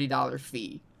 $40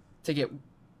 fee to get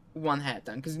one hat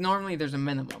done. Because normally there's a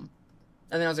minimum.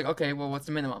 And then I was like, okay, well, what's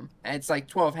the minimum? And it's like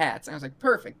 12 hats. And I was like,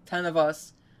 perfect. 10 of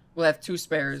us. We'll have 2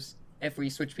 spares if we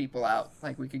switch people out.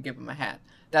 Like, we could give them a hat.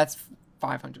 That's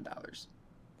 $500.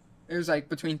 It was like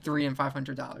between $300 and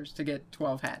 $500 to get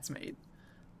 12 hats made.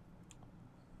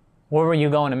 Where were you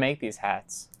going to make these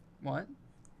hats? What?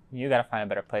 You gotta find a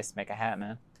better place to make a hat,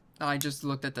 man. I just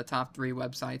looked at the top 3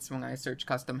 websites when I searched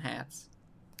custom hats.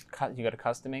 You go to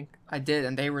Custom Ink? I did,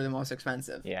 and they were the most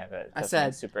expensive. Yeah, but I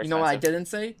said, super expensive. You know what I didn't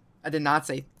say? I did not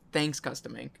say, thanks,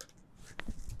 Custom Ink.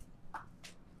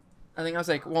 I think I was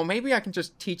like, well, maybe I can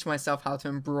just teach myself how to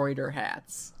embroider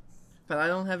hats. But I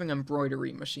don't have an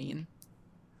embroidery machine.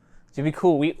 It'd be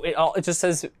cool. It just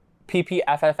says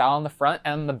PPFFL on the front,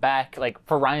 and on the back, like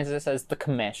for Ryan's, it says the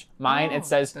commish. Mine, it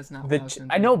says that's not the.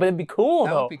 I know, but it'd be cool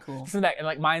though. That would be cool. From that, and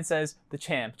like mine says the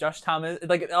champ, Josh Thomas.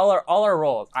 Like all our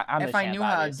roles. I'm if the I champ, knew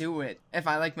how to do it, if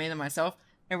I like made it myself,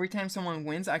 every time someone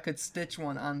wins, I could stitch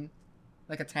one on,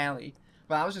 like a tally.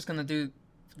 But I was just gonna do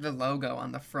the logo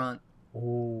on the front.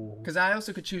 Ooh. Because I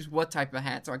also could choose what type of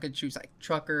hat, so I could choose like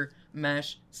trucker,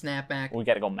 mesh, snapback. We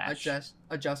gotta go mesh.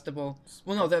 Adjustable.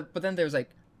 Well, no, but then there's like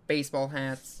baseball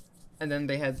hats, and then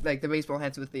they had like the baseball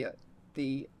hats with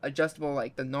the adjustable,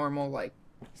 like the normal like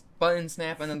button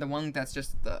snap, and then the one that's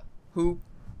just the hoop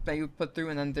that you put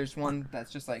through, and then there's one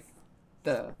that's just like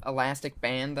the elastic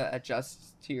band that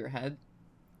adjusts to your head.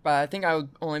 But I think I would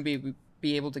only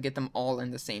be able to get them all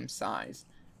in the same size.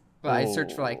 But I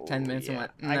searched for like 10 minutes and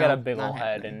went, no, I got a big old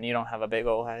head, and you don't have a big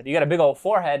old head. You got a big old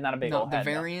forehead, not a big old head.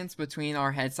 The variance between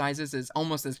our head sizes is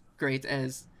almost as great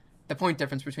as the point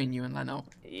difference between you and Leno.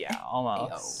 Yeah,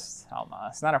 almost.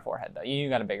 Almost. Not our forehead, though. You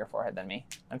got a bigger forehead than me.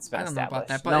 That's been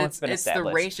established. I don't know about that, but it's the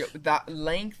ratio, the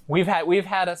length. We've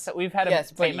had a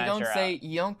yes, but you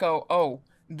you don't go, oh,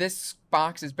 this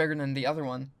box is bigger than the other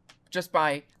one, just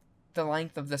by the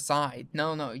length of the side.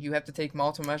 No, you have to take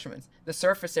multiple measurements. The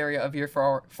surface area of your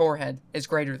forehead is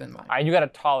greater than mine. You got a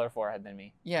taller forehead than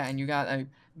me. Yeah, and you got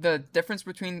the difference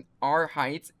between our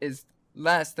heights is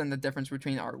less than the difference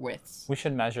between our widths. We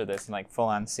should measure this and like full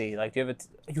on see. Like, do you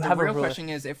have a? The real question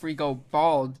is, if we go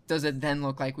bald, does it then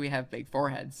look like we have big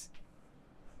foreheads?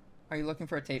 Are you looking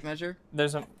for a tape measure?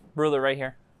 There's a. Ruler right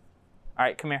here. All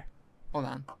right, come here. Hold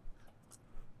on.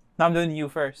 Now I'm doing you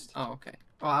first. Oh, okay.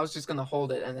 Well, I was just gonna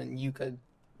hold it and then you could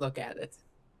look at it.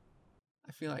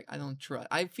 I feel like I don't trust.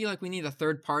 I feel like we need a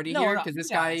third party here because this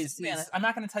guy is. I'm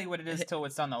not going to tell you what it is till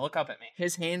it's done, though. Look up at me.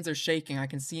 His hands are shaking. I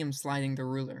can see him sliding the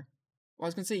ruler. Well, I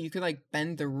was gonna say you could like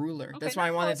bend the ruler. That's why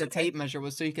I wanted the tape measure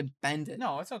was so you could bend it.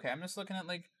 No, it's okay. I'm just looking at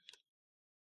like.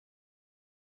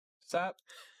 Stop.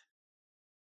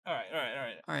 All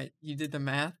right. You did the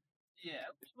math. Yeah.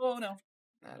 Oh no.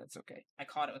 Nah, that's okay. I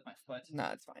caught it with my foot.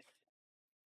 Nah, it's fine.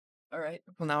 All right.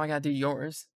 Well, now I gotta do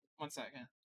yours. 1 second.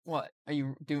 What are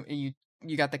you doing?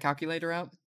 You got the calculator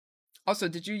out? Also,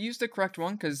 did you use the correct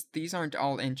one? Because these aren't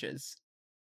all inches.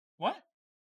 What?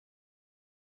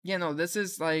 Yeah, no, this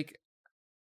is like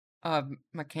a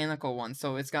mechanical one,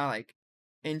 so it's got like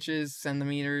inches,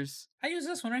 centimeters. I use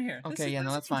this one right here. Okay, yeah,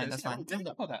 no, that's fine. That's fine.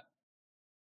 Hold that.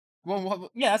 Well,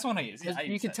 yeah, that's the one I use.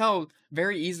 You can tell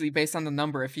very easily based on the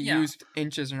number if you used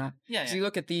inches or not. Yeah. So you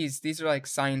look at these are like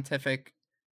scientific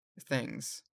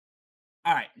things.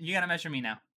 All right, you gotta measure me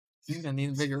now. You're gonna need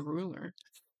a bigger ruler.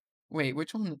 Wait,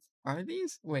 which one are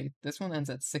these? Wait, this one ends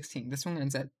at 16. This one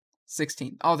ends at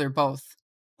 16. Oh, they're both.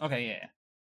 Okay, yeah.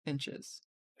 Inches.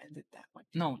 Bend it that way.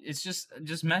 No, it's just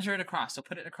measure it across. So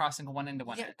put it across and go one end to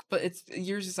one end. Yeah, but it's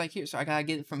yours is like here, so I gotta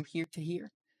get it from here to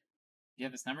here. You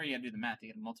have this number. You gotta do the math. You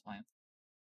gotta multiply them.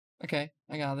 Okay,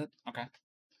 I got it. Okay.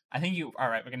 I think you. All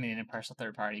right, we're gonna need an impartial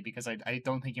third party because I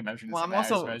don't think you're measuring. Well,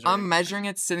 I'm measuring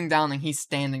it sitting down and he's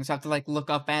standing, so I have to like look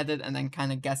up at it and then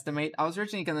kind of guesstimate. I was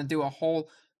originally gonna do a whole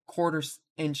quarter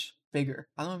inch bigger.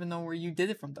 I don't even know where you did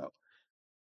it from though.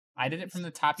 I did it from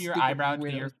the top of your eyebrow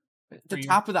to your.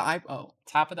 Top of the eyebrow.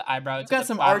 Top of the eyebrow. You've got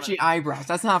some archy eyebrows.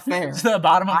 That's not fair. To the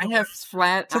bottom of. I have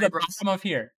flat to eyebrows. The bottom of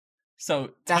here.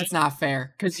 So that's not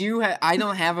fair because I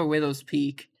don't have a widow's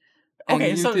peak. And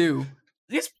okay, you do.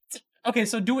 Okay,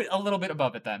 so do it a little bit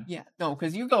above it then. Yeah, no,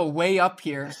 because you go way up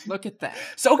here. Look at that.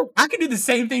 So I can do the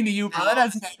same thing to you, but that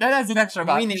has an extra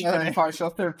box. We need an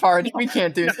impartial third party. We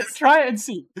can't do this. Try it and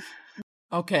see.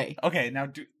 Okay. Okay, now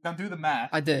do the math.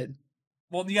 I did.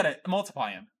 Well, you gotta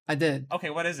multiply them. I did.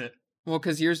 Okay, what is it? Well,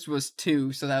 because yours was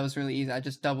 2, so that was really easy. I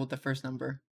just doubled the first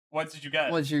number. What did you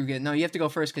get? What did you get? No, you have to go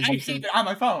first because I see it on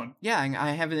my phone. Yeah,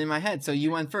 I have it in my head, so you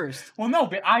went first. Well, no,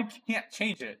 but I can't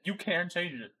change it. You can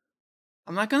change it.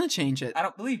 I'm not gonna change it. I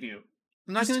don't believe you.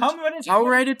 I'm not Just gonna. tell me what it is. I'll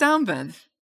write it down then.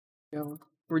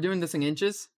 We're doing this in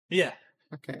inches. Yeah.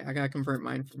 Okay, I gotta convert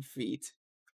mine from feet.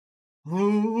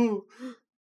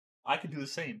 I could do the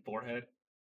same. Forehead.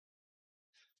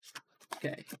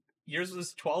 Okay. Yours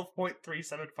was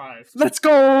 12.375. Let's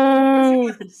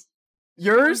go.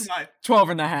 Yours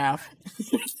 12.5.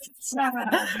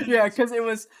 Yeah, because it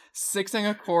was 6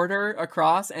 1/4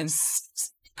 across and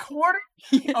 1/4.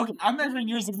 Yeah. Okay, I'm measuring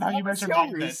yours and how you measure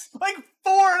mine. Like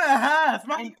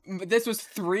 4.5. But this was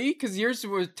 3 because yours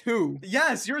was 2.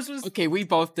 Yes, yours was. Okay, we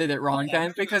both did it wrong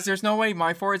then because there's no way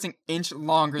my forehead's an inch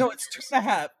longer. No, it's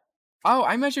 2.5. Oh,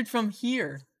 I measured from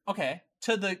here. Okay,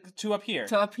 to up here.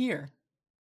 To up here.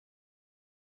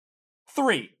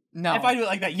 3. No. If I do it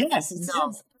like that, yes.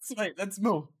 No. Wait, let's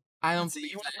move. I don't. See,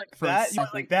 you want like that? You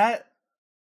want like that?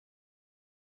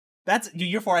 That's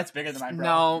your forehead's bigger than mine, bro.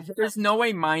 No, there's no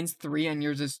way mine's 3 and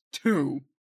yours is 2.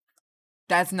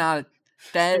 That's not.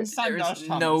 There's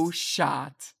no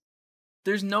shot.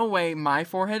 There's no way my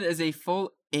forehead is a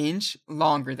full inch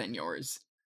longer than yours.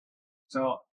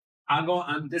 So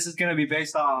this is gonna be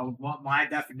based on what my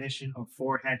definition of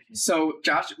forehead is. So,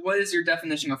 Josh, what is your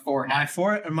definition of forehead?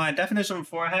 My definition of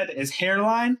forehead is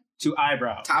hairline to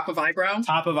eyebrow. Top of eyebrow?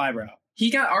 Top of eyebrow. He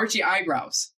got archy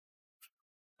eyebrows.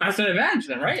 That's an advantage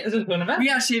then, right? Is it an advantage? We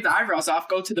gotta shave the eyebrows off,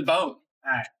 go to the bone.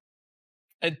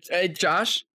 Alright.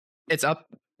 Josh, it's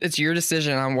up. It's your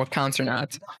decision on what counts or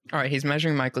not. Alright, he's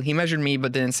measuring Michael. He measured me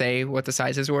but didn't say what the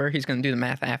sizes were. He's gonna do the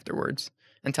math afterwards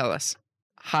and tell us.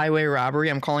 Highway robbery,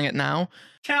 I'm calling it now.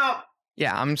 Count!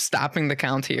 Yeah, I'm stopping the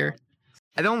count here.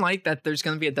 I don't like that there's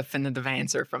gonna be a definitive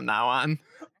answer from now on.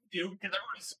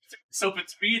 So if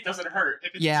it's me, it doesn't hurt.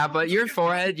 Yeah, but your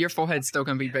forehead's still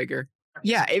gonna be bigger.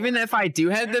 Yeah, even if I do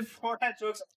have the forehead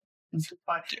jokes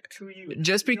to you.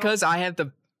 Just because I have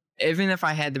even if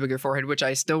I had the bigger forehead, which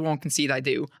I still won't concede I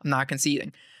do, I'm not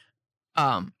conceding. What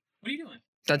are you doing?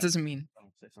 That doesn't mean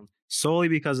Solely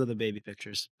because of the baby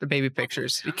pictures. the baby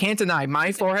pictures. You can't deny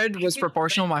my forehead was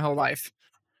proportional my whole life.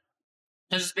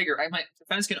 This is bigger. My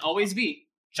defense can always be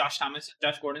Josh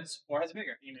Gordon's forehead's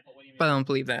bigger. What do you mean? But I don't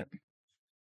believe that.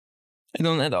 I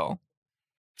don't at all.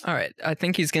 All right, I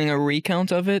think he's getting a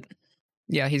recount of it.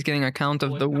 Yeah, he's getting a count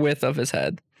of the width of his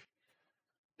head.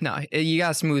 No, you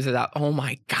gotta smooth it out. Oh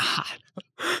my god.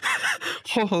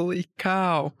 Holy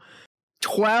cow.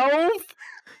 12?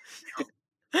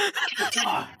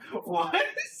 What?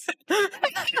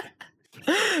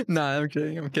 Nah, I'm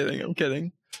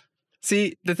kidding.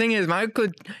 See, the thing is, Michael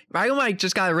Mike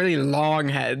just got a really long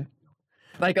head.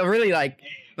 Like a really like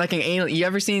an alien. You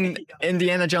ever seen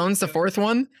Indiana Jones, the fourth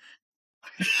one?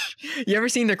 You ever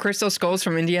seen the crystal skulls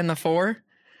from Indiana 4?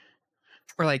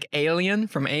 Or like Alien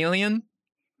from Alien?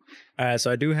 All right,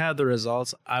 so I do have the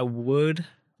results. I would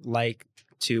like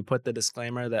to put the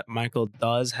disclaimer that Michael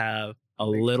does have a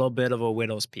little bit of a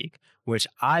widow's peak, which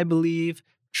I believe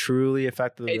truly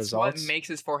affected the It's results. what makes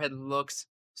his forehead looks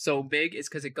so big is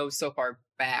because it goes so far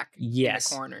back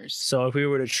Yes. in the corners. So if we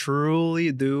were to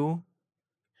truly do,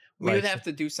 We would like, have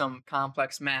to do some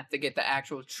complex math to get the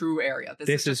actual true area. This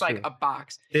This is just is like true. a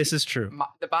box. this is true.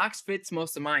 The box fits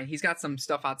most of mine. He's got some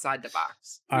stuff outside the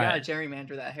box. We All gotta right.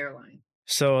 gerrymander that hairline.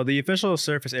 So the official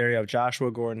surface area of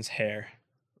Joshua Gordon's hair,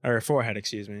 or forehead,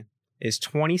 excuse me, is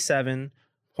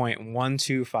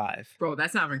 27.125. Bro,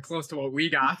 that's not even close to what we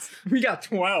got. We got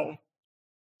 12.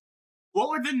 What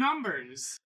were the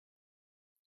numbers?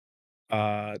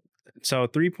 So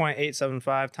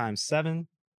 3.875 times 7.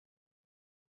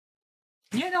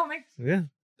 Yeah, no, make. Yeah.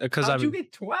 Because How'd I'm you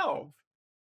get 12?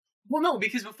 Well, no,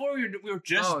 because before we were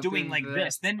just doing doing like that.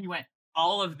 this. Then we went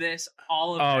all of this,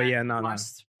 all of Oh, that. yeah, no.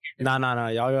 plus- No.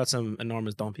 Y'all got some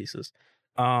enormous dome pieces.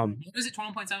 What was it?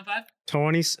 12.75.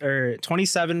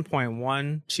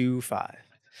 27.125.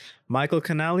 Michael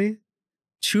Connelly,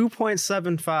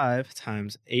 2.75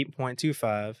 times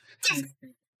 8.25.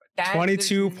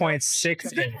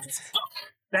 22.68.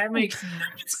 That makes.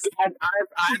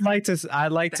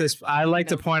 I'd like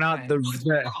to point out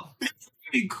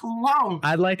Close.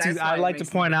 I'd like That's why it to makes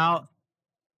point me- out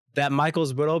that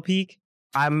Michael's widow peak,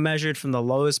 I measured from the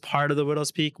lowest part of the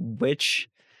widow's peak, which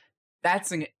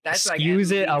That's like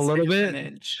Excuse at it a least little half bit. an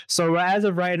inch. so as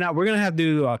of right now, we're gonna have to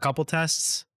do a couple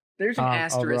tests. There's an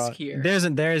asterisk overall. here. There's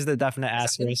the definite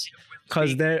asterisk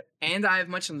because there. And I have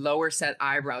much lower set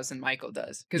eyebrows than Michael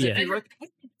does. Because Yeah. if you look,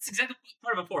 It's exactly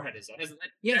what part of a forehead is that, isn't it?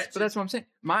 yes, but that's what I'm saying.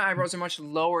 My eyebrows are much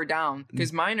lower down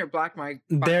because mine are black.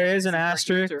 There is an my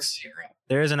asterisk. ears are-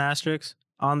 There is an asterisk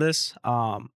on this.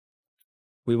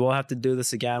 We will have to do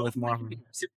this again with more.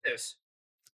 This.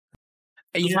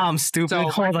 Yeah. I'm stupid. So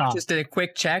Hold on. just did a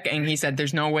quick check, and he said,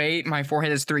 "There's no way my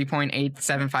forehead is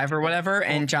 3.875 or whatever."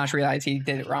 And Josh realized he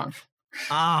did it wrong.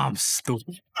 I'm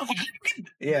stupid.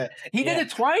 Yeah. He did it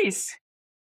twice.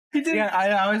 He did. Yeah,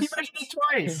 I was. He measured it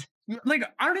twice. Like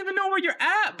I don't even know where you're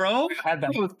at, bro. Hair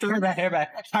back. Hair back. Hair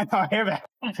back. I know. Hair back.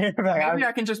 Hair back. Maybe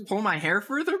I can just pull my hair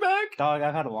further back. Dog,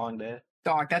 I've had a long day.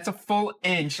 Dog, that's a full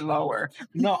inch lower.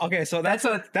 No, okay, so that's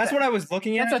what I was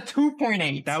looking at. That's a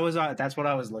 2.8. That's what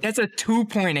I was looking. That's a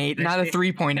 2.8, not a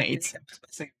 3.8.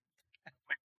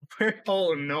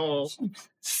 Oh no.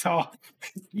 So,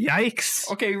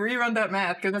 yikes. Okay, rerun that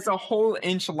math because that's a whole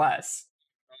inch less.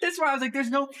 That's why I was like,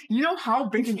 "There's no." You know how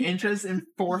big an inch is in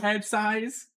forehead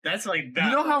size? That's like that.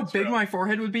 You know how much, big bro. my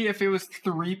forehead would be if it was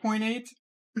 3.8?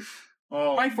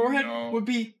 Oh, My forehead no. would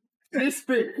be this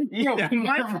big. Yo, Yeah.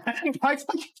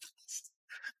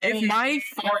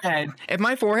 if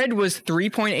my forehead was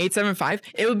 3.875,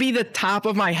 it would be the top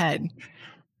of my head.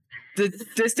 The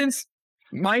distance,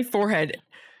 my forehead,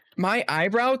 my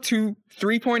eyebrow to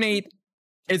 3.8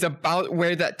 is about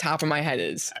where the top of my head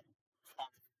is.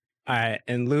 All right,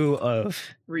 in lieu of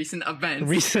Recent events.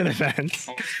 recent events.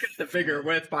 The bigger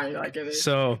width by like it is.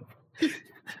 So,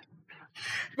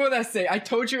 What did I say? I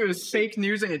told you it was fake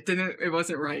news and it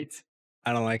wasn't right.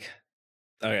 I don't like.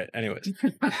 Okay, anyways.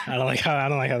 I don't like how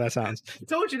that sounds. I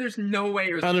told you there's no way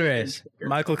it was Anyways,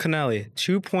 Michael Connelly,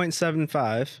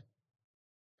 2.75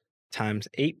 times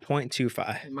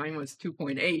 8.25. And mine was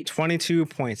 2.8.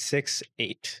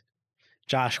 22.68.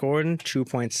 Josh Gordon,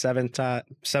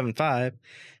 2.75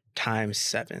 times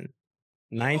 7.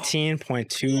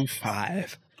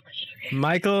 19.25.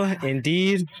 Michael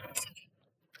indeed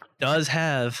does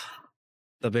have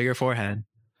the bigger forehead.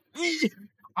 I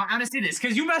honestly this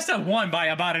because you messed up one by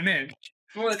about an inch.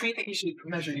 Well, I think you should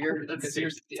measure yours because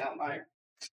yours is the outlier.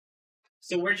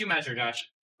 So where'd you measure, Josh?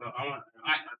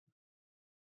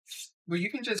 Well, you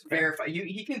can just verify.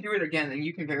 He can do it again, and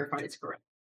you can verify it's correct.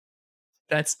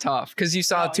 That's tough because you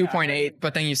saw Oh, yeah. 2.8,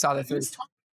 but then you saw the 3.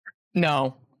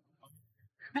 No,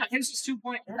 No, his is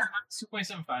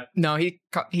 2.75. no,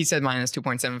 he said mine is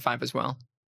 2.75 as well,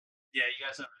 Yeah, you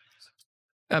guys.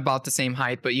 about the same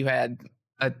height, but you had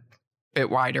a bit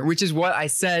wider, which is what I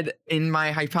said in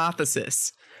my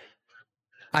hypothesis.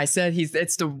 I said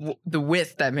it's the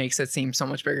width that makes it seem so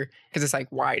much bigger because it's like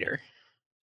wider.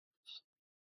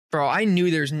 Bro, I knew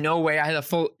there's no way I had a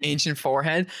full inch in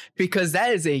forehead because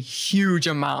that is a huge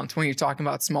amount when you're talking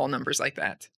about small numbers like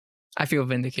that. I feel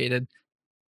vindicated.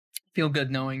 Feel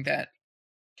good knowing that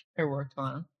it worked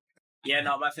on. Yeah,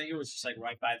 no, my finger was just like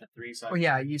right by the 3. So Oh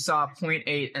yeah, you saw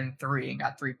 0.8 and 3 and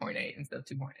got 3.8 instead of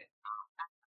 2.8.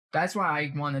 That's why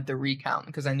I wanted the recount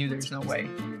because I knew there's no way.